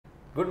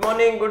Good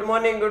morning, good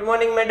morning, good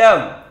morning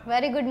madam.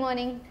 Very good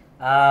morning.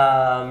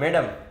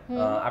 Madam,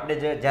 આપણે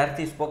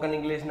જ્યારથી spoken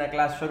ઇંગ્લિશના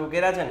class શરૂ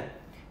કર્યા છે ને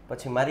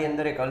પછી મારી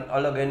અંદર એક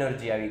અલગ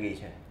એનર્જી આવી ગઈ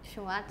છે.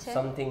 શું વાત છે?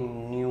 સમથિંગ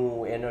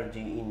ન્યૂ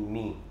એનર્જી ઇન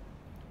મી.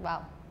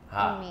 વાવ.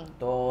 હા,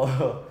 તો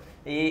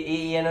એ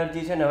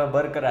એનર્જી છે ને હવે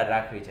બરકરાર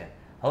રાખવી છે.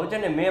 હવે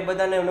છે ને મેં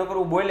બધાને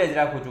નકરું બોલે જ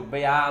રાખું છું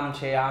ભાઈ આમ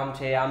છે, આમ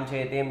છે, આમ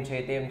છે, તેમ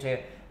છે, તેમ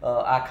છે,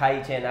 આ ખાય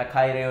છે ને આ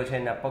ખાઈ રહ્યો છે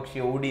ને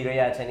પક્ષીઓ ઉડી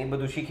રહ્યા છે ને એ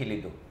બધું શીખી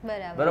લીધું.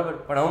 બરાબર.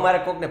 પણ હવે મારે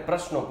કોકને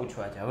પ્રશ્નો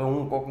પૂછવા છે. હવે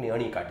હું કોકની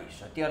અણી કાઢીશ.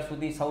 અત્યાર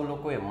સુધી સૌ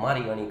લોકોએ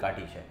મારી અણી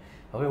કાઢી છે.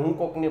 હવે હું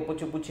કોકને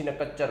પૂછીને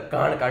કચ્ચર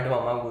ગાણ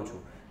કાઢવા માંગુ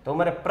છું. તો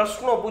મારે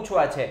પ્રશ્નો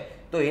પૂછવા છે.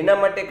 તો એના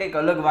માટે કંઈક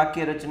અલગ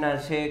વાક્ય રચના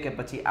છે કે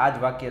પછી આ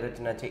જ વાક્ય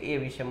રચના છે એ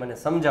વિશે મને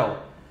સમજાવો,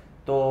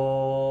 તો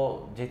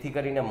જેથી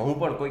કરીને હું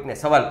પણ કોઈકને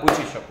સવાલ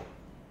પૂછી શકું.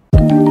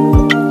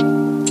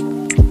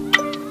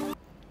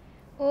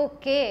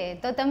 ઓકે,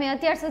 તો તમે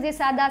અત્યાર સુધી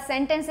સાદા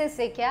સેન્ટેન્સીસ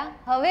શીખ્યા.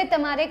 હવે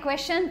તમારે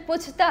ક્વેશ્ચન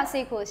પૂછતા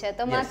શીખવું છે.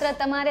 તો માત્ર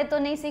તમારે તો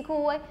નહીં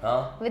શીખવું હોય,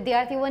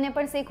 વિદ્યાર્થીઓને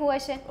પણ શીખવું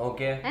હશે.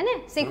 ઓકે, હે ને?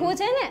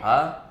 શીખવું છે ને?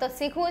 તો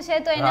શીખવું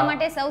છે તો એના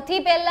માટે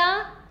સૌથી પહેલા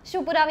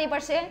શું પુરાવી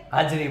પડશે?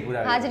 હાજરી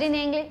પુરાવી.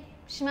 હાજરીને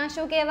ઇંગ્લિશમાં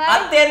શું કહેવાય?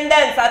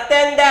 અટેન્ડન્સ.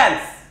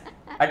 અટેન્ડન્સ.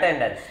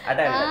 અટેન્ડન્સ.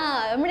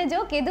 હા, હમણે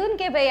જો કીધું ને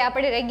કે ભાઈ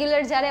આપણે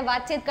રેગ્યુલર જ્યારે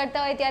વાતચીત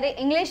કરતા હોય ત્યારે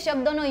ઇંગ્લિશ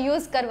શબ્દોનો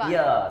યુઝ કરવાનો.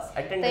 યસ,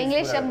 તો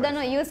ઇંગ્લિશ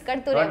શબ્દનો યુઝ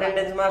કરતું રહેવાનું.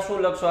 અટેન્ડન્સમાં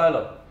શું લખશો?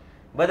 હાલો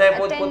બધાય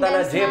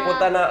પોતપોતાના જે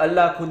પોતાના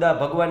અલ્લાહ ખુદા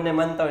ભગવાનને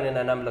માનતા હોય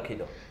એના નામ લખી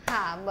દો.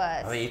 હા,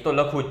 બસ. હવે એ તો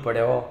લખવું જ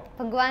પડે હો.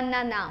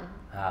 ભગવાનના નામ.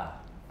 હા,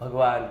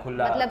 ભગવાન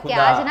ખુલ્લા મતલબ કે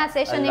આજના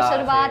સેશનની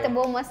શરૂઆત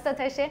બહુ મસ્ત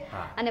થશે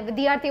અને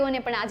વિદ્યાર્થીઓને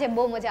પણ આજે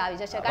બહુ મજા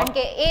આવી જશે કારણ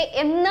કે એ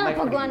એમના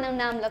ભગવાનનું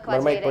નામ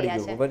લખવા જઈ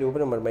રહ્યા છે.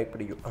 માઈક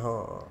પડી ગયું.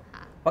 હા.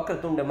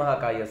 વક્રતુંડ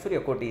મહાકાય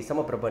સૂર્યકોટી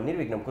સમપ્રભ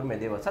નિર્વિઘ્નમ કુર્મે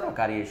દેવ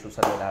સર્વકાર્યેષુ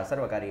સર્વદા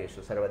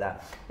સર્વકાર્યેષુ સર્વદા.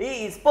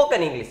 ઈ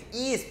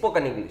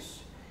સ્પોકન ઇંગ્લિશ.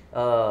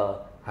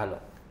 હાલો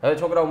હવે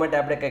છોકરાઓ માટે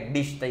આપણે કંઈક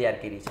ડિશ તૈયાર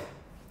કરી છે.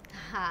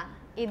 હા,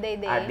 ઈ દઈ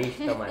દે. આ ડિશ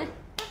તમારી.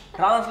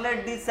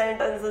 Translate this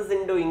sentences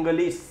into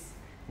English.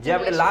 જે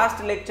આપણે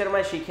લાસ્ટ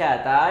લેક્ચરમાં શીખ્યા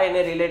હતા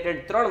એને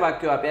રિલેટેડ 3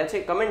 વાક્યો આપ્યા છે.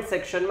 કમેન્ટ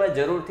સેક્શનમાં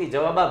જરૂરથી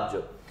જવાબ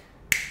આપજો.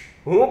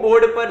 હું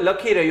બોર્ડ પર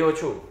લખી રહ્યો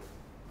છું.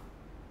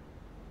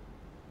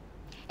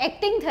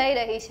 એક્ટિંગ થઈ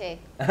રહી છે.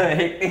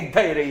 એક્ટિંગ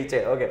થઈ રહી છે.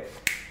 ઓકે.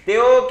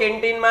 તેઓ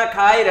કેન્ટીનમાં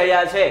ખાઈ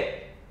રહ્યા છે.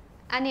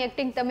 આની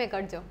એક્ટિંગ તમે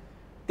કરજો.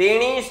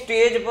 તેણી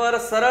સ્ટેજ પર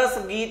સરસ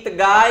ગીત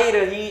ગાઈ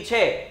રહી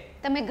છે.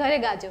 તમે ઘરે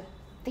ગાજો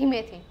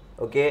ધીમેથી.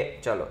 ઓકે,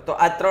 ચલો તો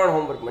આ 3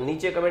 હોમવર્કમાં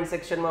નીચે કમેન્ટ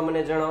સેક્શનમાં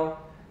મને જણાવો.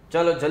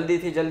 ચલો જલ્દી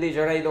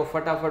જણાવી દો.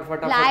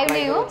 ફટાફટ લાઈવ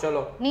કરો.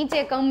 ચલો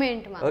નીચે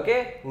કમેન્ટમાં. ઓકે,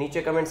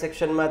 નીચે કમેન્ટ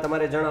સેક્શનમાં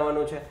તમારે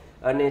જણાવવાનું છે.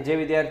 અને જે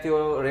વિદ્યાર્થીઓ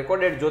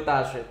રેકોર્ડેડ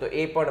જોતા હશે તો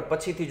એ પણ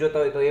પછીથી જોતા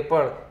હોય તો એ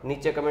પણ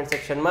નીચે કમેન્ટ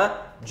સેક્શનમાં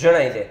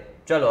જણાવી દે.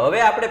 ચલો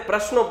હવે આપણે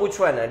પ્રશ્નો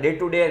પૂછવાના. ડે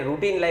ટુ ડે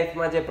રૂટીન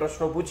લાઈફમાં જે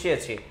પ્રશ્નો પૂછીએ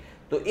છીએ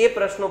તો એ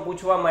પ્રશ્નો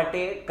પૂછવા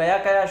માટે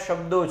કયા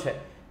શબ્દો છે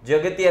જે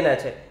અગત્યના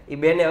છે એ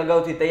બેને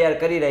અગાઉથી તૈયાર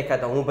કરી રાખ્યા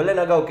હતા. હું ભલે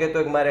ને અગાઉ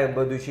કહેતો કે મારે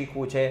બધું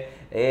શીખવું છે,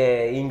 એ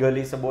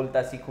ઇંગ્લિશ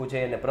બોલતા શીખવું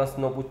છે અને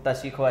પ્રશ્નો પૂછતા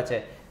શીખવા છે,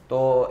 તો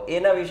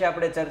એના વિશે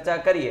આપણે ચર્ચા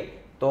કરીએ.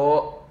 તો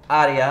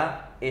આ રહ્યા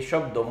એ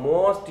શબ્દો,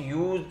 most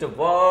used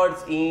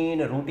words in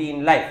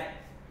routine life.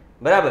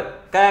 બરાબર.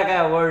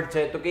 કયા વર્ડ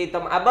છે તો કે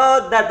તમે આ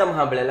બધા તમે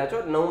સાંભળેલા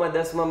છો. 9મા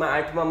 10મા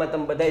 8મા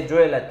તમે બધાય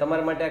જોયેલા.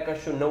 તમારા માટે આ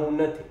કશું નવું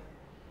નથી.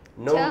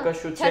 નવું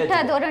કશું છે.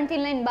 6થા ધોરણથી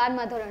લઈને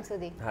 12મા ધોરણ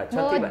સુધી. હા,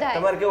 6થી 12.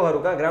 તમારે કેવું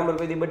સારું કા ગ્રામર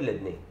કોઈ બદલે જ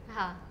નહીં.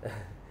 હા,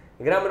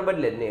 ગ્રામર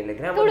બદલે જ નહીં. એટલે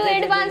ગ્રામર થોડું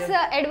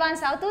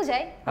એડવાન્સ આવતું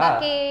જાય,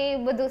 બાકી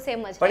બધું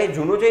સેમ જ. પણ એ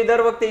જૂનું છે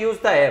દર વખતે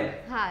યુઝ થાય એમ.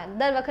 હા,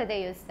 દર વખતે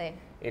યુઝ થાય.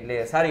 એટલે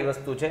સારી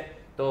વસ્તુ છે.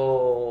 તો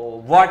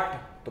વોટ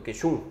તો કે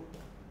શું.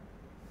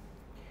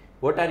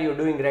 What are you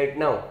doing right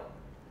now.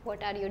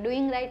 What are you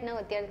doing right now.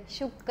 અત્યારે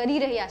શું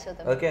કરી રહ્યા છો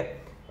તમે? ઓકે.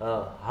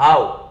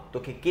 હાઉ તો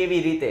કે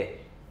કેવી રીતે.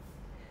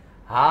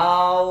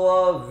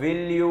 How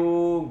will you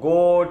go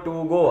to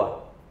Goa.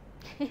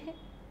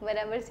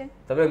 બરાબર છે.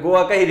 તમે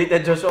ગોવા કઈ રીતે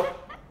જશો?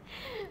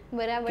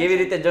 બરાબર. કેવી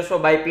રીતે જશો?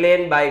 By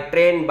plane, by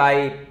train,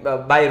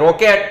 by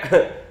rocket,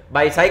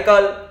 by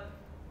cycle,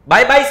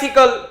 by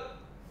bicycle,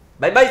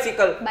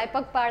 by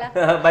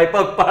પગપાળા. બાય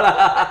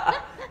પગપાળા.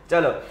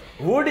 ચલો,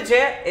 વુડ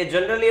છે એ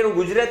જનરલી એનું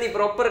ગુજરાતી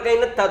પ્રોપર કંઈ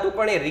નથી થતું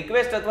પણ એ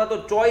રિક્વેસ્ટ અથવા તો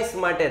ચોઇસ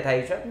માટે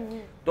થાય છે.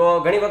 તો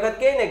ઘણી વખત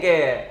કહે ને કે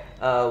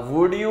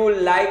would you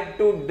like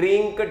to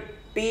drink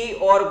tea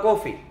or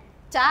coffee.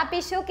 ચા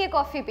પીશો કે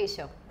કોફી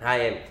પીશો? હા,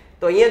 એમ.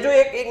 તો અહીંયા જો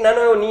એક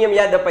નાનો એવો નિયમ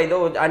યાદ અપાઈ દો.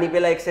 આની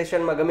પહેલા એક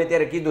સેશનમાં ગમે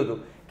ત્યારે કીધું હતું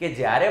કે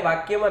જ્યારે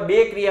વાક્યમાં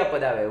 2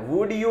 ક્રિયાપદ આવે,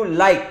 would you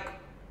like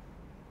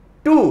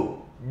to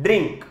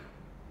drink,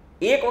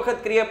 એક વખત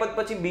ક્રિયાપદ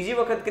પછી બીજી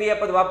વખત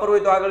ક્રિયાપદ વાપરવું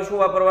હોય તો આગળ શું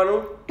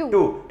વાપરવાનું?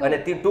 ટુ. અને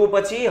ટુ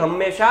પછી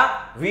હંમેશા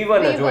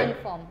V1 જ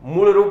હોય,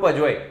 મૂળ રૂપ જ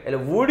હોય. એટલે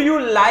would you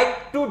like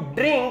to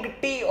drink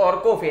tea or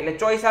coffee એટલે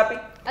ચોઈસ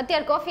આપી.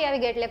 અત્યારે કોફી આવી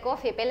ગઈ એટલે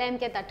કોફી. પહેલા એમ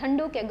કહેતા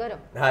ઠંડુ કે ગરમ.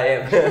 હા,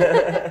 એમ.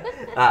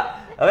 હા,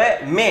 હવે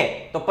મે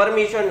તો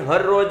પરમિશન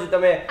હર રોજ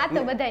તમે આ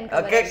તો બધાને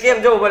ખબર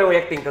કેમ જવું પડે. હું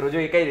એક્ટિંગ કરું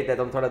છું એ કઈ રીતે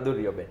તમે થોડા દૂર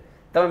રહ્યો બેન.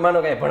 તમે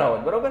માનો કઈ ભણાવો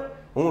બરોબર.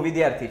 હું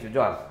વિદ્યાર્થી છું.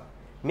 જો આમ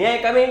મે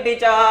આઈ કમિંગ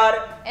ટીચર.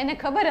 એને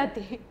ખબર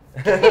હતી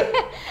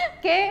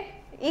કે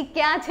ઈ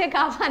ક્યાં છે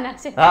ખાવાના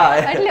છે હા.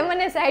 એટલે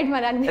મને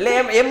સાઈડમાં રાખી એટલે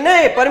એમ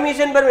નહીં,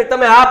 પરમિશન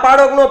તમે હા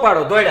પાડો કે નો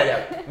પાડો, દોડ્યા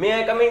જાવ. મે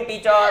આઈ કમ ઇન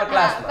ટીચર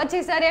ક્લાસમાં.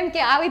 પછી સર એમ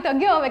કે આવી તો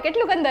ગયો, હવે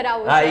કેટલું અંદર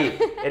આવું હા ઈ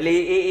એટલે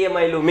એ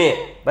માયલું મે,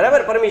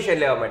 બરાબર, પરમિશન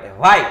લેવા માટે.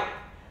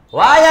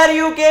 why are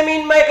you came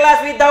in my class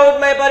without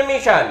my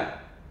permission?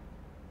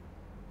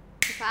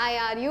 Why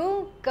are you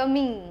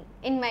coming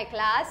in my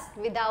class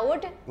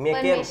without May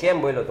permission?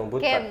 કેમ બોલ્યો તું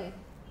ભૂતકાળ? કેમ?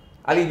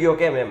 આવી ગયો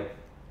કેમ એમ?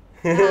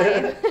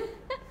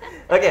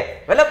 ઓકે,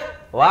 મતલબ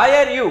why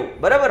are you,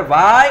 બરાબર,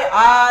 why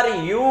are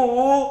you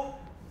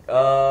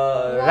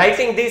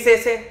writing this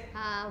essay?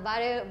 હા,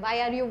 why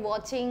are you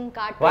watching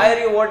cartoons? Why are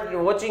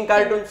you watching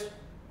cartoons?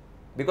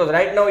 Because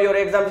right now your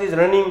exams is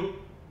running.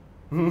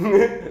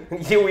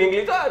 એવું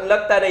ઇંગ્લિશ તો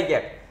લખતા નહીં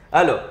ક્યાંક.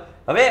 હાલો,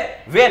 હવે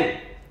when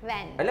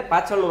એટલે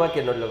પાછળનું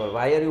વાક્ય નોટ લખવાનું.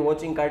 Why are you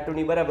watching cartoon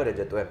ની બરાબર જ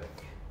હતું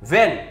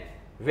એમ.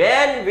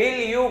 when will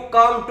you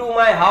come to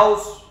my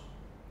house?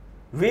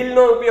 will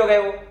નો ઉપયોગ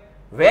આવ્યો.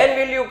 when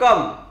will you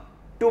come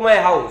to my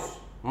house?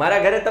 મારા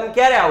ઘરે તમે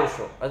ક્યારે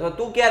આવશો અથવા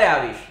તું ક્યારે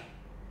આવીશ,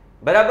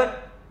 બરાબર.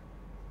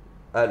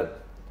 હાલો,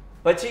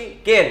 પછી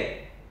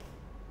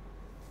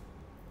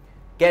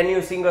can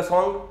you sing a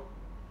song?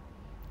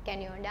 Can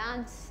you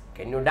dance?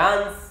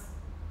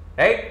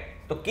 Right.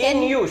 તો can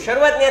you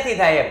શરૂઆત ત્યાંથી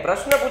થાય એમ,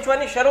 પ્રશ્ન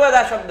પૂછવાની શરૂઆત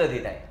આ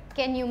શબ્દથી થાય.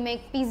 Can you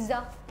make pizza?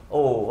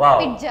 Oh Vav.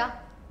 pizza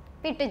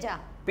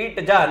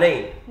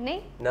નહીં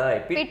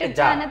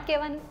pizza નથી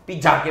કહેવાનું,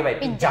 પિઝા કહેવાય.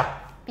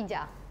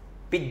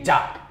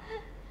 પિઝા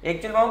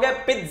એકચ્યુઅલમાં હું કહે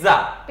પિઝા.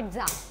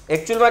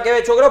 એકચ્યુઅલમાં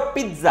કહેવાય છોકરો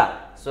પિઝા,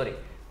 સોરી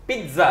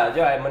પિઝા.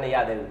 જો મને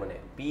યાદ આવ્યું, મને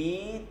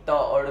પી તો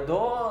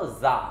અડધો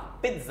ઝા,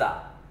 પિઝા.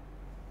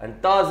 અને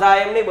તો ઝા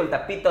એમ નહીં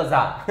બોલતા, પીતો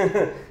ઝા.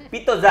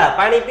 પીતો ઝા,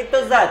 પાણી પીતો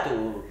ઝા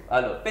તું.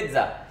 હાલો,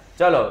 પિઝા.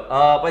 ચલો,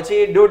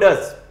 પછી ડુ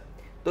ડઝ.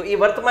 તો એ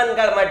વર્તમાન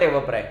કાળ માટે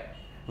વપરાય.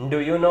 Do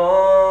you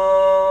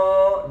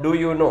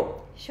know.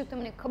 શું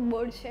તમને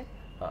ખબર છે?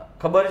 હા,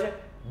 ખબર છે.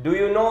 Do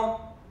you know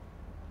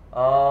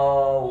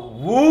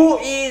who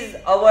is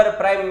our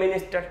prime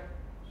minister?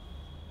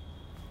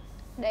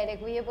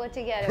 Direct વીએ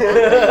પહોંચી ગયા રે.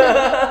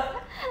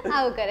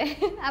 આવું કરે,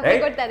 આપણે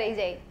કરતા રહી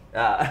જાય.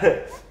 હા,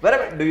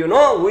 બરાબર. Do you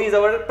know who is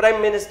our prime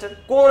minister?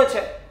 કોણ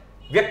છે?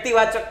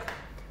 વ્યક્તિવાચક.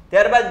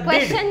 ત્યારબાદ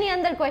ક્વેશ્ચન ની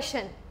અંદર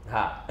ક્વેશ્ચન.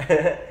 હા.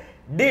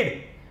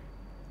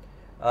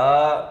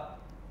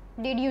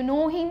 did you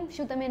know him?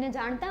 શું તમે એને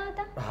જાણતા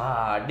હતા?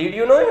 હા, did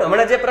you know him?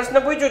 હમણાં જે પ્રશ્ન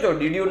પૂછ્યો તો,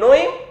 did you know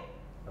him?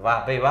 વાહ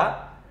ભાઈ વાહ.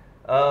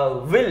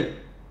 will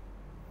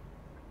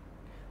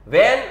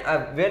when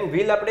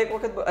will આપણે એક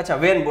વખત અચ્છા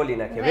when બોલી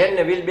નાખીએ. when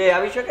ને will બે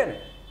આવી શકે ને,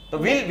 તો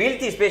will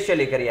થી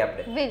સ્પેશિયલી કરીએ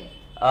આપણે.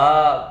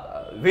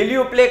 will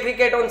you play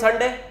cricket on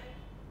Sunday?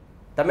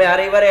 તમે આ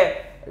રવિવારે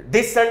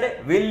this Sunday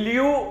will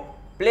you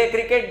play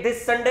cricket this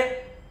Sunday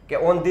કે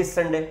on this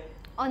Sunday?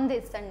 on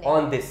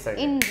this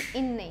Sunday.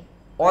 in નહીં,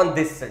 on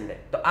this Sunday.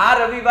 તો આ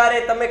રવિવારે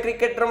તમે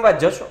ક્રિકેટ રમવા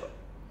જશો,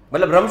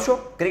 મતલબ રમશો,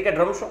 cricket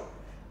રમશો.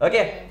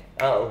 Okay,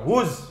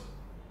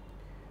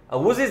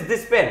 whose is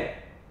this pen?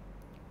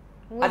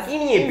 આ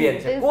કીની પેન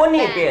છે,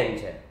 કોની પેન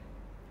છે,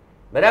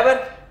 બરાબર.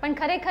 પણ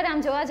ખરેખર આમ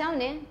જોવા જાવ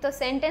ને તો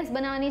સેન્ટેન્સ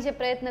બનાવવાની જે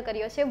પ્રયત્ન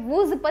કર્યો છે,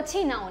 whose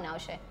પછી નાઉન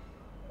આવશે.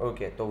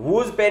 ઓકે, તો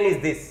whose pen is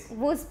this?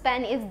 whose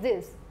pen is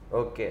this?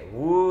 Okay,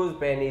 whose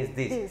pen is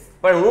this?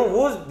 પણ હું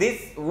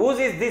whose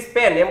is this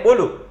pen એમ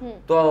બોલું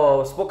તો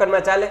સ્પોકન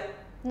માં ચાલે?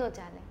 નો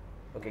ચાલે.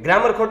 ઓકે,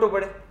 ગ્રામર ખોટું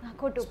પડે. હા,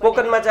 ખોટું.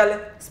 સ્પોકન માં ચાલે?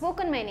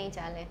 સ્પોકન માં નહીં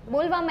ચાલે,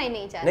 બોલવામાં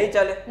નહીં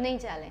ચાલે. નહીં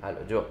ચાલે.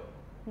 હાલો જો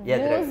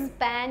યાદ રાખ. whose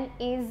pen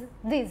is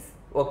this?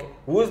 Okay,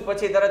 whose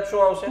પછી તરત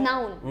શું આવશે?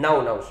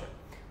 નાઉન આવશે.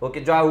 ઓકે,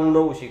 જો આ હું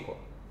નવું શીખો,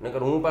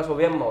 નકર હું પાછો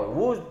વેમમાં હોય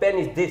whose pen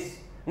is this.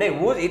 નહીં,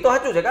 whose ઈ તો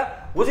સાચું છે કા,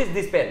 whose is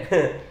this pen?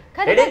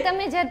 ખરેખર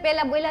તમે જ્યારે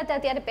પહેલા બોલ્યા હતા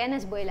ત્યારે પેન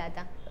જ બોલ્યા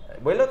હતા.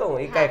 બોલ્યો તો હું,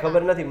 ઈ કાંઈ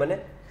ખબર નથી મને.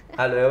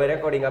 હાલો, હવે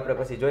રેકોર્ડિંગ આપણે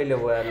પછી જોઈ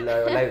લેવું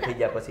લાઈવ થઈ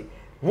ગયા પછી.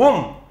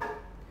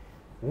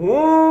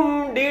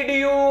 whom did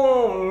you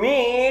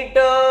meet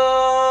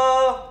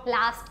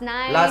last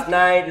night,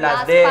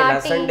 last day,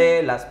 last Sunday,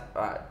 last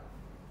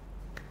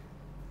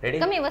ready?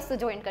 તમે વસ્તુ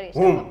જોઈન કરી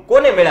શકો.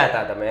 કોને મળ્યા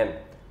હતા તમે એમ?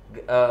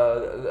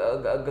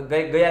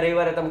 ગયા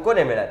રવિવારે તમે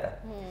કોને મળ્યા હતા?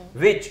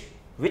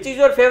 which is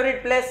your favorite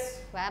place?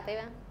 વાહ ભાઈ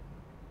વાહ.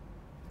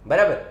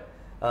 બરાબર.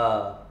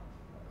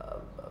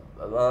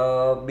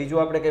 બીજું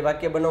આપણે કઈ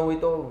વાક્ય બનાવવું હોય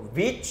તો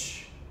which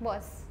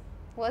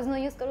was નો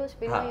યુઝ કરવો છે,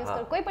 will નો યુઝ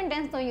કરવો, કોઈ પણ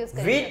ટેન્સ નો યુઝ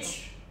કરી which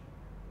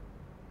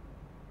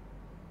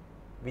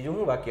બીજું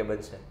શું વાક્ય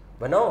બનશે?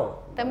 બનાવો,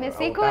 તમે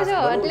શીખો છો.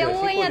 એટલે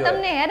હું અહીંયા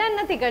તમને હેરાન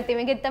નથી કરતી,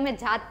 મેં કે તમે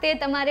જાતે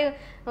તમારે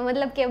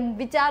મતલબ કે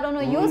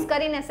વિચારોનો યુઝ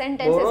કરીને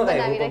સેન્ટેન્સીસ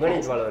બનાવી રહ્યા છો.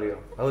 ગણિત વાળો રહ્યો.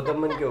 હવે તમે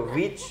મને કહો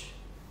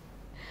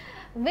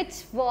which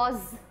was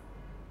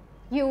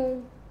you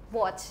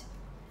watch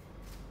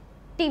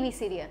TV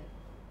serial?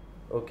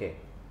 Okay,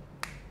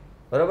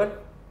 બરોબર.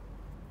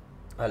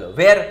 હાલો,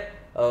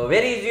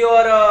 where is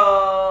your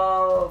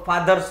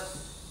father's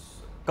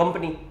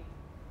company?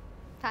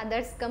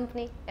 father's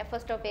company,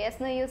 first of s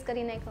no use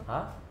કરી નાખ્યો.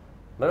 હા,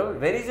 બરોબર.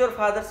 where is your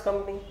father's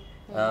company?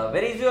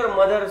 where is your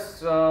mother's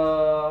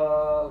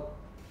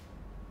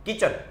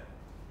kitchen?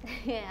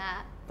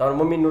 તમારી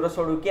મમ્મીનું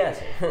રસોડું ક્યાં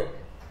છે?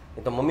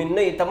 એ તો મમ્મી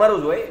નહીં,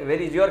 તમારું જ હોય. વેર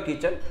ઇઝ યોર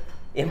કિચન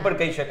એમ પણ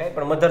કહી શકાય,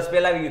 પણ મધર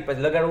સ્પેલ આવી ગયું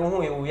પછી લગાડવું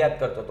હું એવું યાદ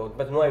કરતો હતો,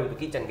 પછી નો આવ્યું તો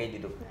કિચન કહી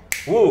દીધું.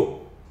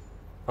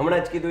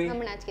 હમણાં જ કીધું.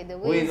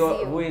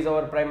 Who is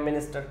our prime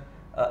minister?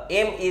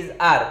 M is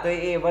R, તો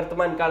એ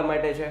વર્તમાન કાળ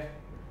માટે છે.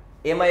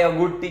 એમ આઈ a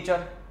good teacher?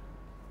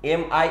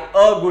 M I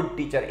a good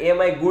teacher. M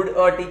I good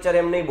a teacher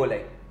એમ નહીં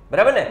બોલાય,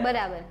 બરાબર ને?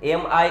 બરાબર.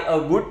 એમ આઈ અ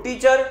ગુડ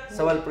ટીચર?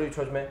 સવાલ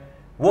પૂછ્યો છે મેં.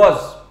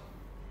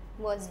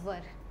 વોઝ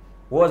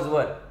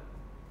વર,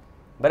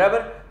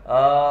 બરાબર.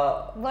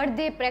 were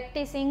they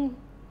practicing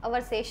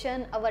our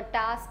session, our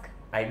task?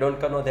 I don't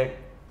know that.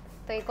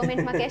 તો એ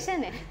કોમેન્ટમાં કહેશે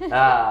ને.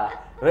 હા,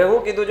 હવે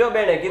હું કીધું જો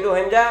બેને કીધું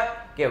સમજા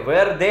કે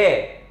were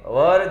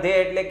they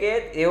એટલે કે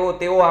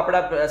તેઓ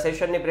આપણા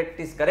સેશનની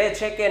પ્રેક્ટિસ કરે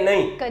છે કે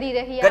નહીં? કરી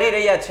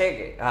રહ્યા છે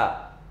કે? હા,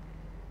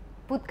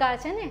 ભૂતકાળ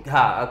છે ને.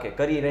 હા, ઓકે,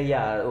 કરી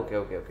રહ્યા.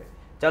 ઓકે.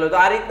 ચાલો, તો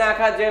આ રીતના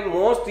આખા જે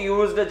મોસ્ટ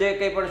યુઝડ જે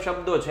કંઈ પણ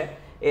શબ્દો છે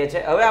એ છે.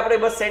 હવે આપણે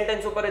બસ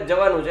સેન્ટેન્સ ઉપર જ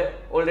જવાનું છે.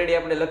 ઓલરેડી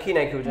આપણે લખી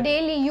નાખ્યું છે.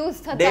 ડેલી યુઝ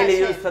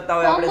થતા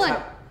હોય, આપણે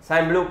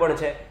સાંભળ્યું પણ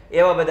છે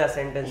એવા બધા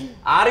સેન્ટેન્સ.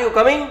 Are you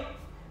coming?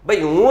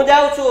 ભાઈ હું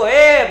જાઉં છું.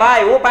 એ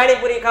ભાઈ હું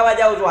પાણીપુરી ખાવા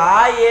જાઉં છું.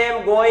 આઈ am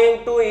going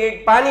to eat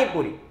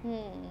panipuri.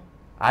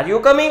 Are you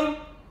coming?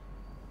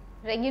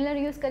 Regular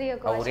use કરીએ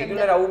કો.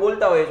 રેગ્યુલર આવું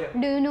બોલતા હોય છે.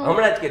 Do you know?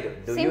 હમણાં જ કીધું.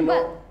 Do you know?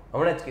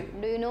 હમણાં જ કીધું.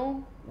 Do you know?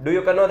 Do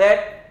you know that?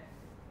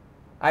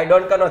 I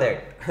don't know that.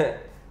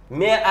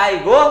 May I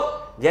go?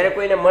 જ્યારે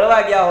કોઈને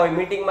મળવા ગયા હોય,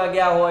 મીટિંગમાં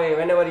ગયા હોય,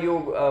 whenever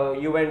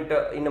you went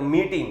in a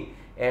meeting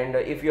and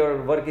if your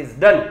work is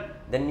done,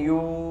 then you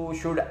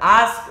should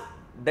ask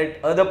that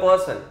other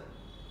person,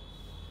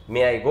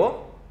 may I go?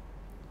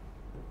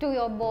 To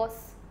your boss,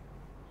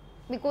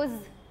 because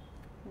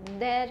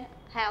there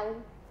have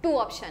two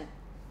options,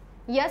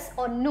 yes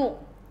or no.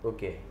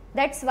 Okay.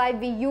 That's why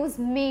we use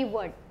may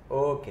word.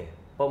 Okay.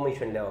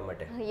 Permission લેવા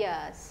માટે.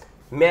 Yes.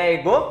 May I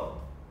go?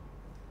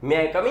 May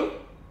I come in?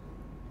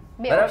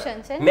 બે option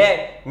છે.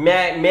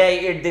 May I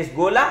eat this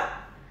gola?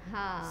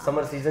 હા.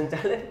 Summer season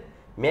ચાલે.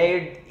 May I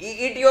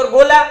eat your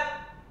gola?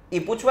 ઈ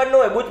પૂછવાનું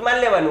હોય, બૂચ માન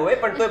લેવાનું હોય,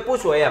 પણ તોય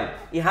પૂછો એમ.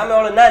 ઈ સામે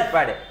વાળો ના જ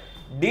પાડે.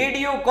 Did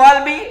you call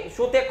me?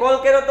 શું તે કોલ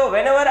કર્યો તો?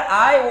 Whenever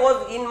I was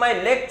in my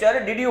lecture,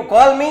 did you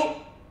call me?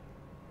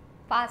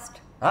 Past.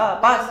 હા,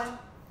 past.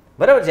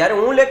 બરાબર. જ્યારે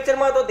હું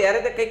લેક્ચરમાં હતો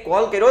ત્યારે તે કઈ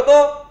કોલ કર્યો તો?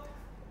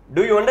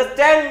 Do you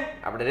understand?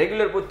 આપણે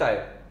રેગ્યુલર પૂછતા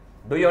હોય.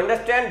 Do you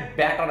understand?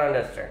 Better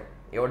understand.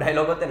 એવો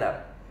ડાયલોગ હતો ને.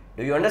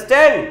 Do you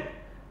understand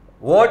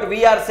what we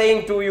are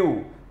saying to you?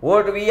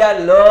 What we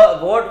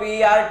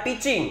are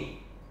teaching?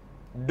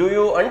 Do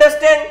you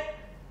understand?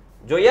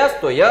 જો યસ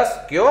તો યસ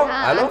કયો,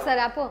 હાલો આન્સર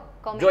આપો.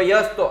 જો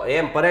યસ તો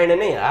એમ પરાઈને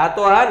નહીં, હા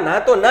તો હા, ના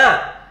તો ના.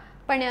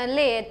 પણ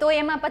લે તો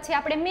એમાં પછી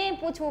આપણે મે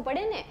પૂછવું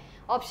પડે ને.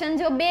 ઓપ્શન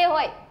જો બે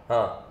હોય,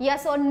 હા,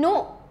 યસ ઓર નો.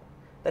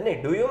 તને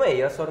ડુ યુ માં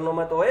યસ ઓર નો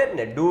માં તો હોય જ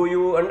ને. ડુ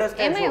યુ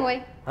અન્ડરસ્ટેન્ડ એમાં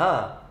હોય.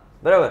 હા,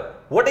 બરાબર.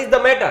 What is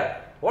the matter?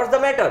 What's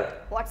the matter?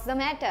 What's the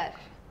matter?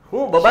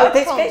 હું બબાલ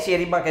થઈશ કઈ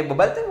શેરીમાં કઈ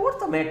બબાલ થઈ? What's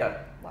the matter?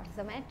 What's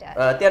the matter?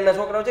 અત્યારના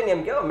છોકરાઓ છે ને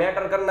એમ કેવો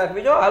મેટર કરી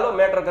નાખવી, જો હાલો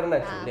મેટર કરી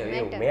નાખશું.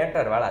 એવું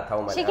મેટર વાળા થાવ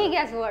માં શીખી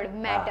ગયા વર્ડ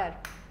મેટર.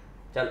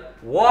 ચાલ,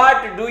 what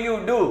do you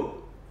do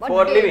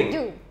for living?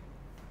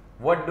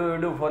 What do you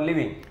do for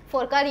living?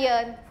 For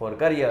career. For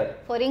career.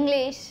 For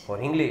English. For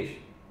English.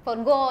 For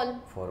goal.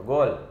 For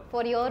goal.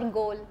 For your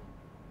goal.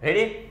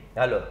 Ready?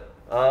 Hello.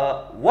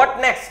 What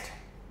next?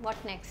 What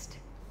next?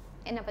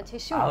 એના પછી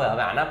શું? હવે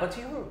આના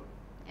પછી હું?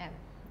 એમ.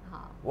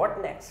 હા. What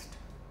next?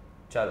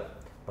 ચાલો,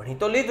 ભણી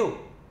તો લીધું,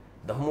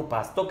 10મું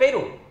પાસ તો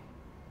કર્યું,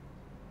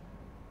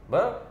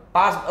 બરાબર.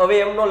 પાસ હવે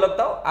એમ નો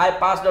લખતા હો, આઈ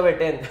પાસ્ડ હવે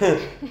 10th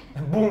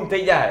બૂમ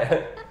થઈ જાય.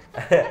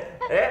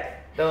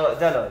 તો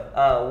ચાલો,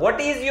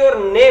 what is your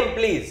name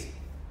please?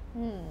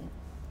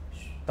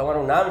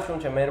 તમારું નામ શું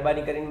છે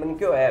મહેરબાની કરીને મને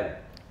કહો. એમ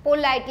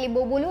પોલાઇટલી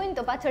બહુ બોલવું હોય ને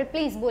તો પાછળ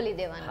પ્લીઝ બોલી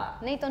દેવાનું,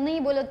 નહીં તો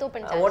નહીં બોલો તો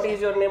પણ ચાલે. વોટ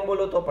ઇઝ યોર નેમ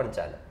બોલો તો પણ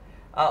ચાલે.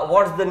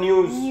 What's the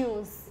news?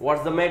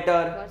 What's the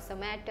matter?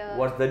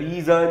 What's the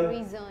reason?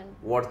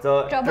 What's the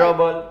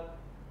trouble?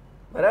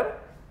 બરાબર,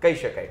 કહી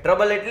શકાય.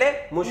 ટ્રબલ એટલે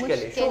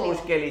મુશ્કેલી. શું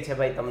મુશ્કેલી છે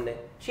ભાઈ તમને?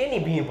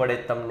 શેની ભી પડે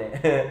તમને?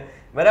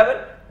 બરાબર.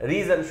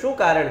 રીઝન શું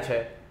કારણ છે?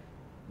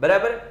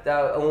 બરાબર.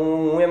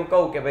 હું એમ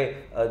કહું કે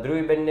ભાઈ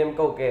ધ્રુવીબેનને એમ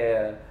કહું કે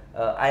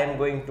આઈ am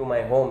going to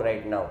my home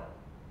right now.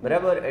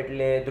 બરાબર.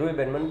 એટલે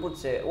ધ્રુવીબેન મને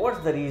પૂછશે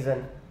what's the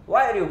reason?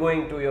 Why are you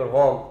going to your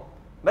home?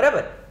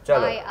 બરાબર.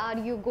 ચલો, why are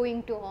you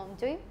going to home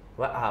જોઈ.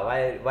 હા,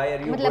 વાય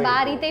આર યુ મતલબ આ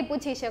રીતે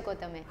પૂછી શકો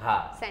તમે.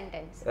 હા,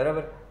 સેન્ટેન્સ.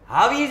 બરાબર.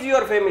 How is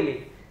your family?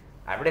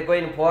 આપણે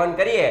કોઈને ફોન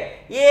કરીએ,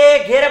 એ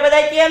ઘેર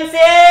બધા કેમ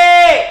છે?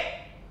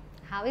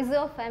 How is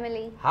your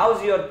family? How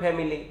is your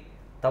family?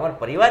 તમારો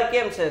પરિવાર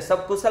કેમ છે? સબ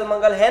કુશલ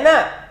મંગલ હે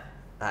ના?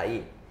 હા,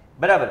 ઈ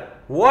બરાબર.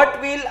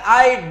 What will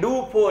I do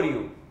for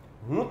you?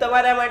 હું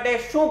તમારા માટે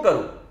શું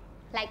કરું?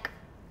 લાઈક.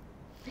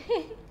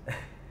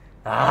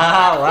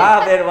 હા, વાહ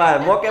બેન વાહ,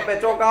 મોકે પે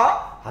ચોકા.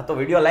 હા, તો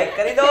વિડિયો લાઈક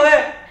કરી દો હવે.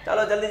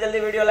 ચાલો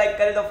જલ્દી વિડિયો લાઈક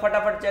કરી દો,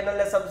 ફટાફટ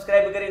ચેનલને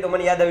સબસ્ક્રાઇબ કરી દો.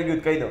 મને યાદ આવી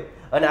ગયું કહી દો.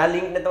 અને આ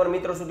લિંકને તમારા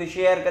મિત્રો સુધી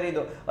શેર કરી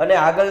દો. અને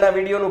આગળના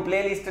વિડિયોનું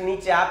પ્લેલિસ્ટ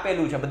નીચે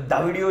આપેલું છે,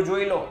 બધા વિડિયો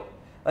જોઈ લો.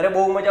 અરે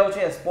બહુ મજા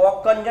આવશે.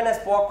 સ્પોકન છે ને,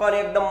 સ્પોકન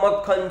એકદમ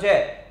મક્ખન છે.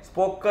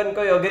 સ્પોકન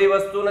કોઈ અઘરી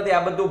વસ્તુ નથી,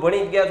 આ બધું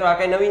ભણી જ ગયા છો, આ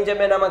કઈ નવીન છે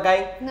બેન? આમાં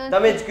કાઈ નથી.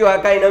 તમે જ કયો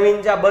આ કઈ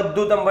નવીન છે? આ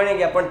બધું તમે ભણી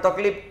ગયા, પણ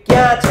તકલીફ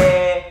ક્યાં છે?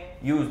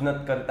 યુઝ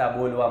નથી કરતા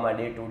બોલવામાં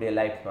ડે ટુ ડે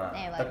લાઈફમાં,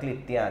 એ વાત.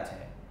 તકલીફ ત્યાં છે.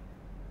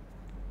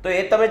 તો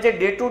એ તમે જે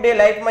ડે ટુ ડે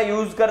લાઈફમાં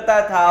યુઝ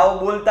કરતા થાવ,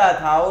 બોલતા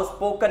થાવ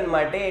સ્પોકન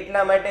માટે,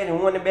 એટલા માટે જ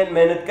હું અને બેન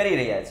મહેનત કરી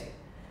રહ્યા છીએ,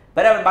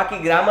 બરાબર?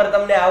 બાકી ગ્રામર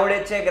તમને આવડે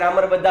જ છે,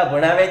 ગ્રામર બધા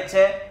ભણાવે જ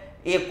છે,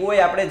 એ કોઈ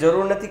આપણે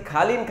જરૂર નથી.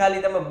 ખાલી ને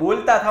ખાલી તમે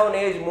બોલતા થાવ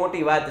ને એ જ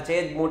મોટી વાત છે,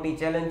 એ જ મોટી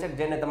ચેલેન્જ છે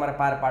જેને તમારે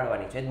પાર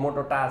પાડવાની છે, એ જ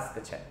મોટો ટાસ્ક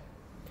છે.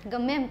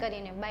 ગમે એમ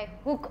કરીને બાય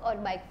હુક ઓર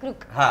બાય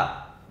ક્રુક. હા,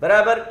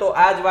 બરાબર. તો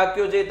આ જ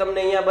વાક્યો જે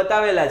તમને અહીંયા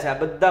બતાવેલા છે,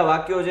 આ બધા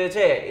વાક્યો જે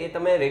છે એ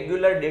તમે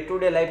રેગ્યુલર ડે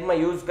ટુ ડે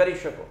લાઈફમાં યુઝ કરી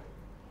શકો.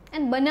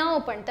 અને બનાવો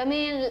પણ તમે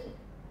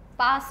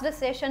પાસ્ટ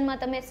સેશનમાં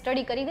તમે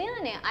સ્ટડી કરી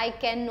ગયા ને, આઈ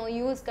કેન નો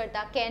યુઝ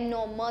કરતા, can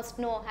no, must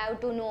no, have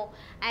to no,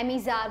 M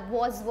is R,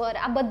 was વર,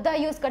 આ બધા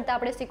યુઝ કરતા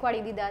આપણે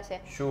શીખવાડી દીધા છે.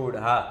 શુડ.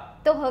 હા.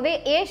 તો હવે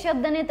એ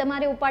શબ્દને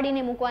તમારે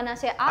ઉપાડીને મૂકવાના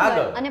છે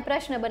આગળ અને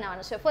પ્રશ્ન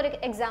બનાવવાનો છે. For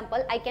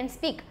example, I can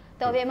speak,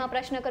 તો હવે એમાં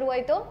પ્રશ્ન કરવો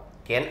હોય તો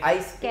can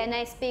I speak, can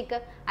I speak.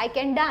 I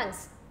can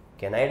dance,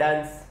 can I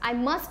dance.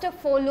 I must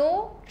follow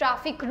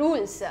traffic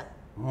rules,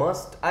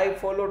 must I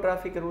follow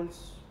traffic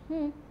rules.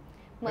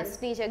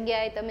 મસ્ટની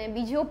જગ્યાએ તમે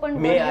બીજો પણ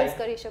May વર્ડ I? યુઝ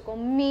કરી શકો,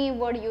 મી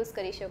વર્ડ યુઝ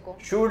કરી શકો.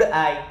 Should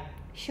I.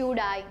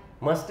 શુડ આઈ,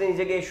 મસ્ટની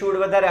જગ્યાએ should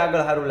વધારે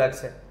આગળ સારું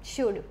લાગશે,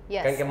 શુડ,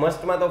 યસ. કારણ કે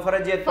મસ્ટમાં તો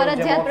ફરજિયાત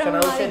ફરજિયાત ઓપ્શન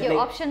પ્રમાણે આવશે આવી જ ગયો,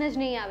 નહીં. ઓપ્શન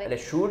જ નહીં આવે.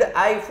 એટલે should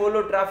I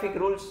follow traffic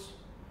rules,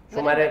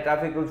 શું મારે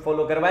ટ્રાફિક રૂલ્સ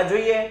ફોલો કરવા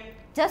જોઈએ?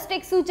 જસ્ટ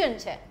એક સૂચન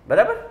છે,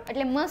 બરાબર.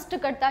 એટલે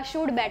મસ્ટ કરતા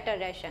શુડ બેટર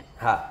રહેશે.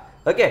 હા,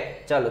 ઓકે.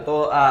 ચાલો,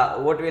 તો આ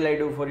what will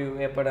I do for you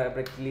એ પણ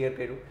આપણે ક્લિયર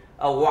કર્યું.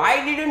 Why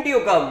didn't you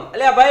come?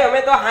 એટલે ભાઈ અમે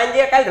તો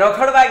સાંજે કાલ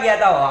રખડવા ગયા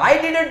હતા, વાય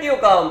ડીડન્ટ યુ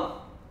કમ?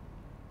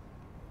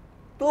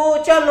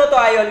 તું ચમ નતો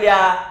આયો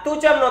લ્યા, તું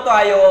ચમ નતો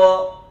આયો?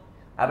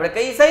 આપણે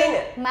કઈ સહી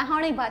ને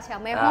મેહોણી ભાષા, હા,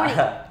 મેહોણી,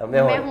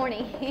 મેહોણી.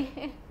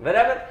 મેહોણી.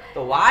 બરાબર.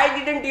 તો વાય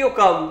ડીડન્ટ યુ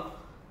કમ?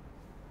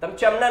 તમે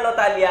ચમના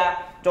નતા લ્યા,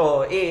 તો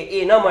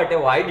એ ન માટે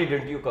વાય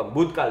ડીડન્ટ યુ કમ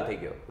ભૂતકાળ થઈ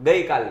ગયો,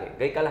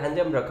 ગઈકાલ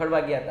સાંજે અમે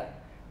રખડવા ગયા હતા,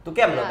 તું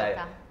કેમ નતા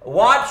આવ્યો?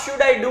 What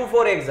should I do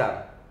for exam?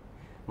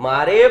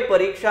 મારે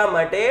પરીક્ષા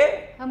માટે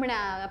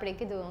હમણાં આપણે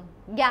કીધું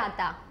ગયા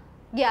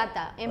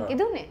હતા એમ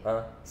કીધું ને,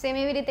 હા. સેમ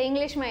એવી રીતે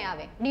ઇંગ્લિશમાં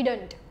આવે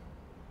ડીડન્ટ.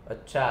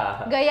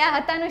 અચ્છા, ગયા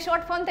હતા નું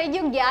શોર્ટ ફોર્મ થઈ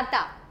ગયું ગયા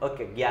હતા.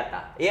 ઓકે, ગયા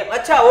તા. એ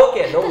અચ્છા,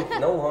 ઓકે,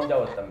 નવું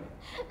સમજાવો તમે.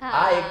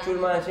 આ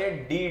એકચ્યુઅલમાં છે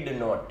ડીડ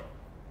નોટ,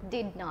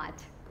 ડીડ નોટ.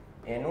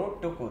 એનું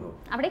ટુકડું.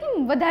 આપણે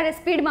કેમ વધારે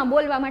સ્પીડમાં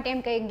બોલવા માટે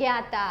એમ કહીએ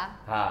ગયા હતા,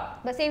 હા,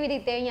 બસ એવી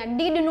રીતે અહીંયા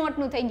ડીડ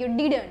નોટ નું થઈ ગયું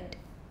didn't.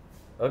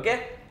 Okay,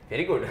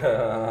 very good.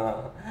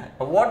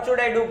 What should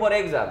I do for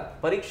exam?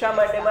 પરીક્ષા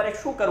માટે મારે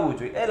શું કરવું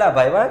જોઈએ? એલા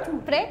ભાઈ, વાંચું,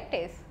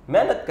 પ્રેક્ટિસ,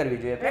 મહેનત કરવી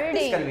જોઈએ,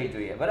 પ્રેક્ટિસ Ready. કરવી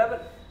જોઈએ, બરાબર.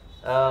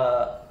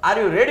 Are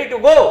you ready to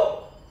go?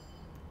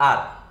 R,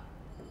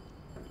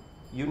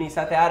 you ની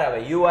સાથે આર આવે,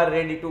 you are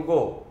ready to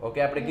go.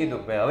 Okay, આપણે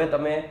કીધું કે હવે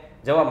તમે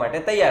જવા માટે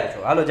તૈયાર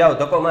છો, હાલો જાઓ,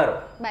 ધક્કો મારો.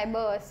 By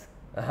bus.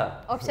 હા,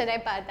 ઓપ્શન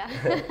આપ્યા હતા.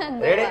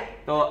 રેડી.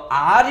 તો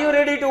are you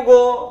ready to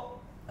go?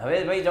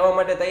 હવે ભાઈ જવા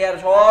માટે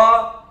તૈયાર છો?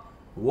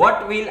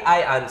 What will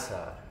I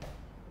answer?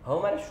 હવે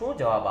મારે શું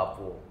જવાબ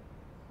આપવો?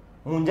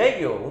 મૂંઝાઈ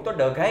ગયો હું, તો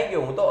ડઘાઈ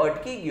ગયો હું, તો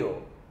અટકી ગયો,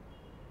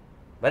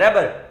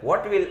 બરાબર.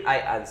 What will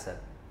I answer?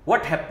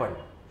 What happen?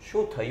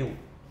 શું થયું?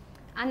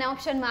 આના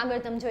ઓપ્શનમાં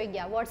આગળ તમે જોઈ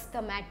ગયા what's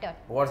the matter,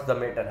 what's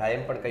the matter? હા,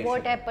 એમ પણ કહી વોટ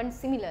શકીએ. Happen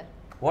similar.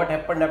 વોટ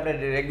હેપન આપણે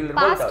રેગ્યુલર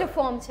બોલતા પાસ્ટ હોય.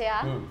 ફોર્મ છે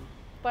આ,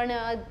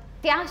 પણ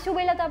ત્યાં શું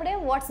બોલ્યા હતા આપણે?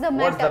 What's the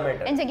What's the matter,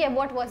 matter? એની જગ્યાએ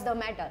what was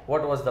the matter.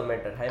 What was the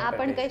matter? હા, આ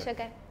એમ પણ કહી શકાય.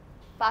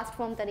 શકાય પાસ્ટ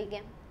ફોર્મ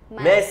તરીકે.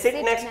 May I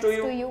sit next to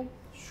you?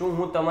 શું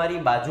હું તમારી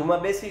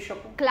બાજુમાં બેસી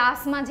શકું?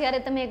 ક્લાસમાં જ્યારે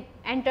તમે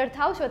એન્ટર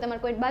થાવ છો,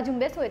 તમારે કોઈ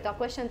બાજુમાં બેસવું હોય તો આ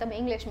ક્વેશ્ચન તમે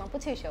ઇંગ્લિશમાં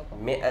પૂછી શકો.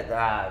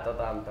 હા, તો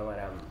આમ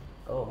તમારે આમ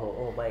ઓહો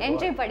ઓ માય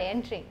એન્ટ્રી પડે,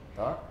 એન્ટ્રી.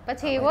 તો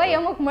પછી હોય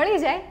અમુક મળી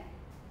જાય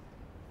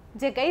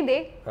જે કહી દે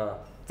હા,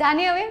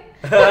 જાને હવે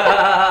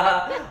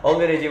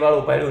અંગ્રેજી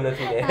વાળું ભાડું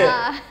નથી ને.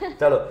 હા.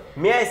 ચલો,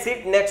 મે આઈ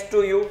સિટ નેક્સ્ટ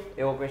ટુ યુ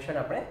એવો ક્વેશ્ચન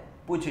આપણે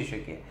પૂછી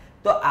શકીએ.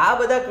 તો આ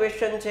બધા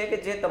ક્વેશ્ચન છે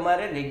કે જે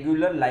તમારે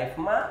રેગ્યુલર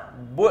લાઈફમાં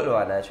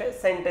બોલવાના છે,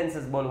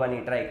 સેન્ટેન્સીસ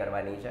બોલવાની ટ્રાય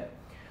કરવાની છે.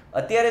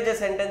 અત્યારે જે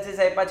સેન્ટેન્સીસ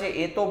આપ્યા છે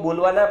એ તો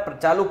બોલવાના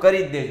ચાલુ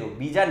કરી જ દેજો,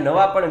 બીજા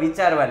નવા પણ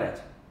વિચારવાના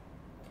છે,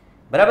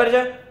 બરાબર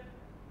છે.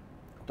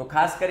 તો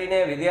ખાસ કરીને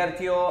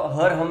વિદ્યાર્થીઓ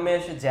હર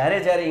હંમેશ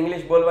જ્યારે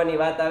ઇંગ્લિશ બોલવાની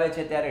વાત આવે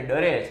છે ત્યારે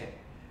ડરે છે,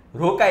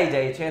 રોકાઈ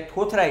જાય છે,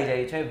 થોથરાઈ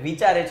જાય છે,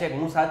 વિચારે છે કે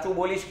હું સાચું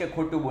બોલીશ કે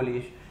ખોટું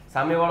બોલીશ,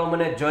 સામેવાળો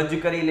મને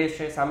જજ કરી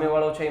લેશે,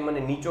 સામેવાળો છે એ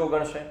મને નીચો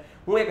ગણશે.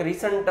 હું એક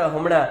રિસન્ટ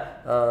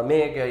હમણાં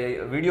મેં એક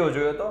વિડીયો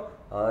જોયો હતો,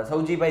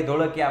 સૌજીભાઈ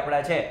ધોળકિયા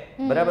આપણા છે,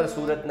 બરાબર,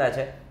 સુરતના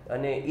છે,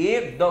 અને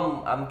એકદમ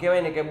આમ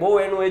કહેવાય ને કે બહુ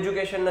એનું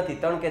એજ્યુકેશન નથી,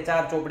 3 કે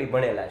 4 ચોપડી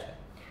ભણેલા છે,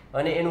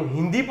 અને એનું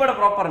હિન્દી પણ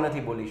પ્રોપર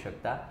નથી બોલી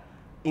શકતા,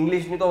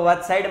 ઇંગ્લિશની તો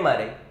વાત સાઈડમાં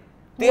રહી,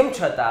 તેમ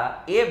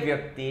છતાં એ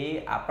વ્યક્તિ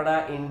આપણા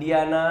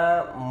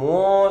ઇન્ડિયાના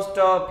મોસ્ટ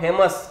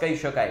ફેમસ કહી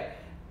શકાય,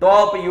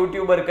 ટોપ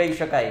યુટ્યુબર કહી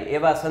શકાય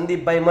એવા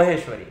સંદીપભાઈ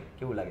મહેશ્વરી.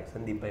 કેવું લાગે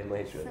સંદીપભાઈ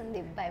મહેશ્વરી?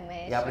 સંદીપભાઈ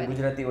એ આપણે મહેશ્વરી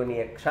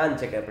ગુજરાતીઓની એક શાન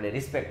છે કે આપણે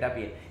રિસ્પેક્ટ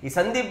આપીએ. એ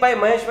સંદીપભાઈ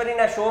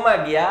મહેશ્વરીના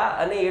શોમાં ગયા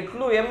અને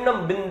એટલું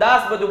એમનેમ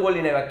બિંદાસ બધું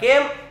બોલીને આવ્યા.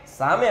 કેમ?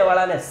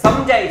 સામેવાળાને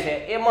સમજાય છે,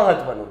 એ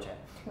મહત્વનું છે.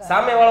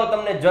 સામેવાળો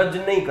તમને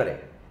જજ નહીં કરે,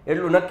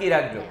 એટલું નક્કી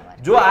રાખજો.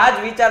 જો આ જ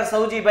વિચાર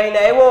સૌજીભાઈને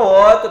આવ્યો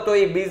હોત તો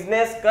એ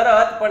બિઝનેસ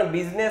કરત, પણ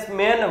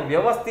બિઝનેસમેન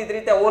વ્યવસ્થિત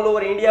રીતે ઓલ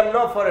ઓવર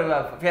ઇન્ડિયામાં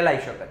ન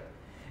ફેલાઈ શકત.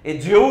 એ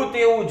જેવું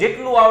તેવું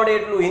જેટલું આવડે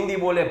એટલું હિન્દી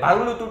બોલે,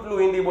 ભાંગલું તૂટલું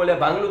હિન્દી બોલે,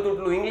 ભાંગલું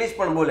તૂટલું ઇંગ્લિશ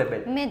પણ બોલે.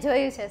 મેં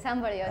જોયું છે,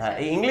 સાંભળ્યું છે.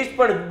 એ ઇંગ્લિશ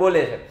પણ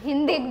બોલે છે,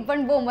 હિન્દી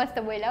પણ બહુ મસ્ત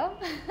બોલ્યા.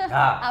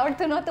 હા,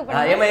 આવડતું નહોતું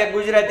પણ એમાં એક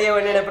ગુજરાતી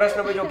આવ્યો એને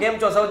પ્રશ્ન પૂછ્યો, કેમ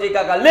છો સૌજી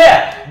કાકા? લે,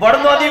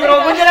 બળનો દીકરો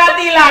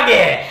ગુજરાતી લાગે.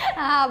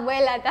 હા,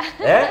 બોલ્યા હતા.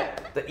 હે,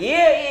 તો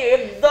એ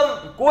એકદમ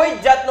કોઈ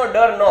જ જાતનો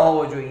ડર ન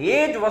હોવો જોઈએ.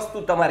 એ જ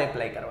વસ્તુ તમારે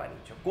એપ્લાય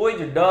કરવાની છે. કોઈ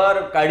જ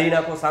ડર કાઢી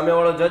નાખો,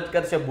 સામેવાળો જજ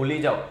કરશે ભૂલી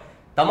જાઓ.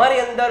 તમારી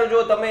અંદર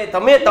જો તમે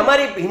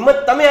તમારી હિંમત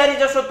તમે હારી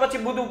જશો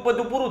પછી બધું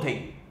પૂરું થઈ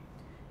ગયું.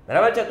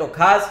 બરાબર છે? તો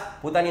ખાસ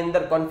પોતાની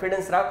અંદર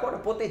કોન્ફિડન્સ રાખો અને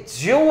પોતે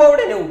જેવું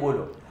આવડે ને એવું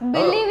બોલો.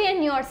 Believe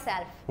in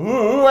yourself.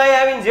 હું અહીં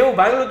આવીને જેવું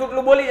ભાંગલું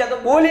તૂટલું બોલી જા તો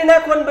બોલી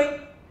નાખો ને ભાઈ.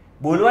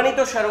 બોલવાની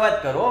તો શરૂઆત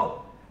કરો.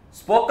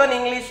 Spoken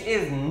English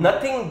is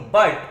nothing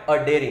but a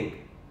daring.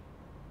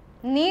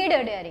 Need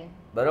a daring.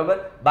 બરોબર?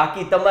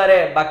 બાકી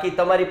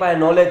તમારી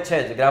પાસે નોલેજ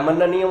છે જ,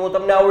 ગ્રામરના નિયમો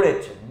તમને આવડે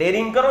જ છે.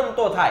 ડેરિંગ કરો ને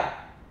તો થાય.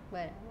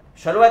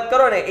 શરૂઆત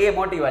કરો ને એ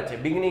મોટી વાત છે.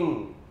 બિગનિંગ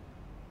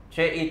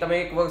છે એ તમે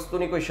એક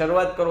વસ્તુની કોઈ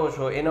શરૂઆત કરો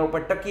છો, એના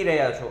ઉપર ટકી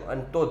રહ્યા છો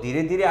અને તો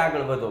ધીરે ધીરે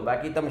આગળ વધો.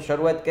 બાકી તમે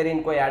શરૂઆત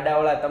કરીને કોઈ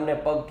આડાવાળા તમને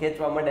પગ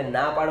ખેંચવા માંડે,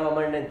 ના પાડવા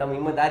માંડે, તમે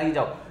હિંમત હારી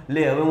જાઓ,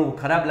 લે હવે હું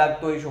ખરાબ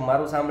લાગતો હોય છું,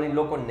 મારું સાંભળીને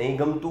લોકો નહીં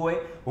ગમતું હોય,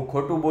 હું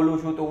ખોટું બોલું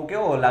છું તો હું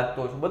કેવો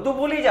લાગતો છું, બધું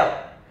ભૂલી જાઓ.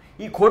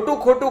 એ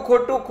ખોટું ખોટું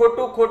ખોટું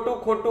ખોટું ખોટું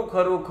ખોટું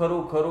ખરું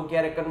ખરું ખરું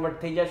ક્યારે કન્વર્ટ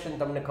થઈ જશે ને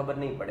તમને ખબર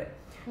નહીં પડે.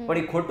 પણ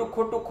એ ખોટું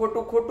ખોટું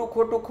ખોટું ખોટું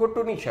ખોટું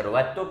ખોટું ની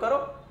શરૂઆત તો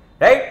કરો.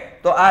 રાઈટ?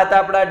 તો આ હતા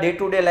આપણા ડે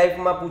ટુ ડે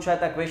લાઈફમાં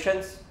પૂછાતા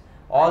questions.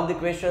 All the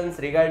questions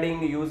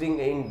regarding using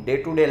in day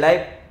to day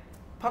life.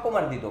 ફાંકો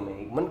મારી દીધો મેં.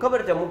 મને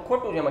ખબર છે અમુક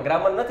ખોટું છે, એમાં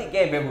ગ્રામર નથી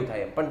ક્યાંય ભેગું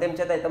થાય એમ, પણ તેમ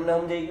છતાંય તમને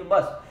સમજાઈ ગયું,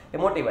 બસ એ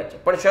મોટી વાત છે.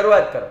 પણ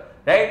શરૂઆત કરો.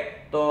 રાઈટ?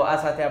 તો આ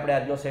સાથે આપણે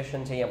આજનો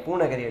સેશન છે અહીંયા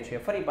પૂર્ણ કરીએ છીએ.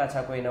 ફરી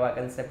પાછા કોઈ નવા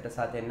કન્સેપ્ટ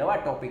સાથે, નવા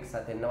ટોપિક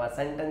સાથે, નવા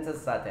સેન્ટેન્સીસ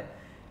સાથે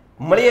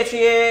મળીએ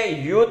છીએ.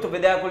 યુથ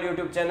વિદ્યાકુલ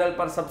યુટ્યુબ ચેનલ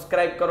પર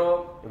સબસ્ક્રાઇબ કરો,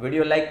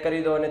 વિડીયો લાઈક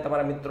કરી દો અને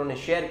તમારા મિત્રોને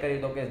શેર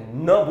કરી દો કે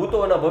ન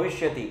ભૂતો ન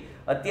ભવિષ્યથી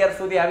અત્યાર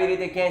સુધી આવી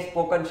રીતે ક્યાંય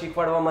સ્પોકન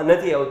શીખવાડવામાં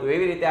નથી આવતું,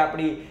 એવી રીતે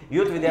આપણી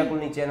યુથ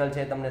વિદ્યાકુલની ચેનલ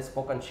છે તમને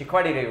સ્પોકન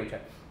શીખવાડી રહ્યું છે,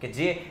 કે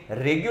જે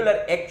રેગ્યુલર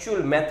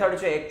એકચ્યુઅલ મેથડ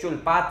છે, એકચ્યુઅલ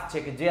પાથ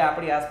છે, કે જે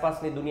આપણી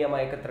આસપાસની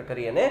દુનિયામાં એકત્ર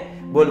કરી અને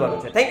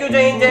બોલવાનું છે. Thank you.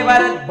 જય હિન્દ, જય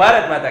ભારત,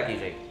 ભારત માતા કી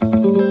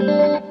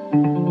જય.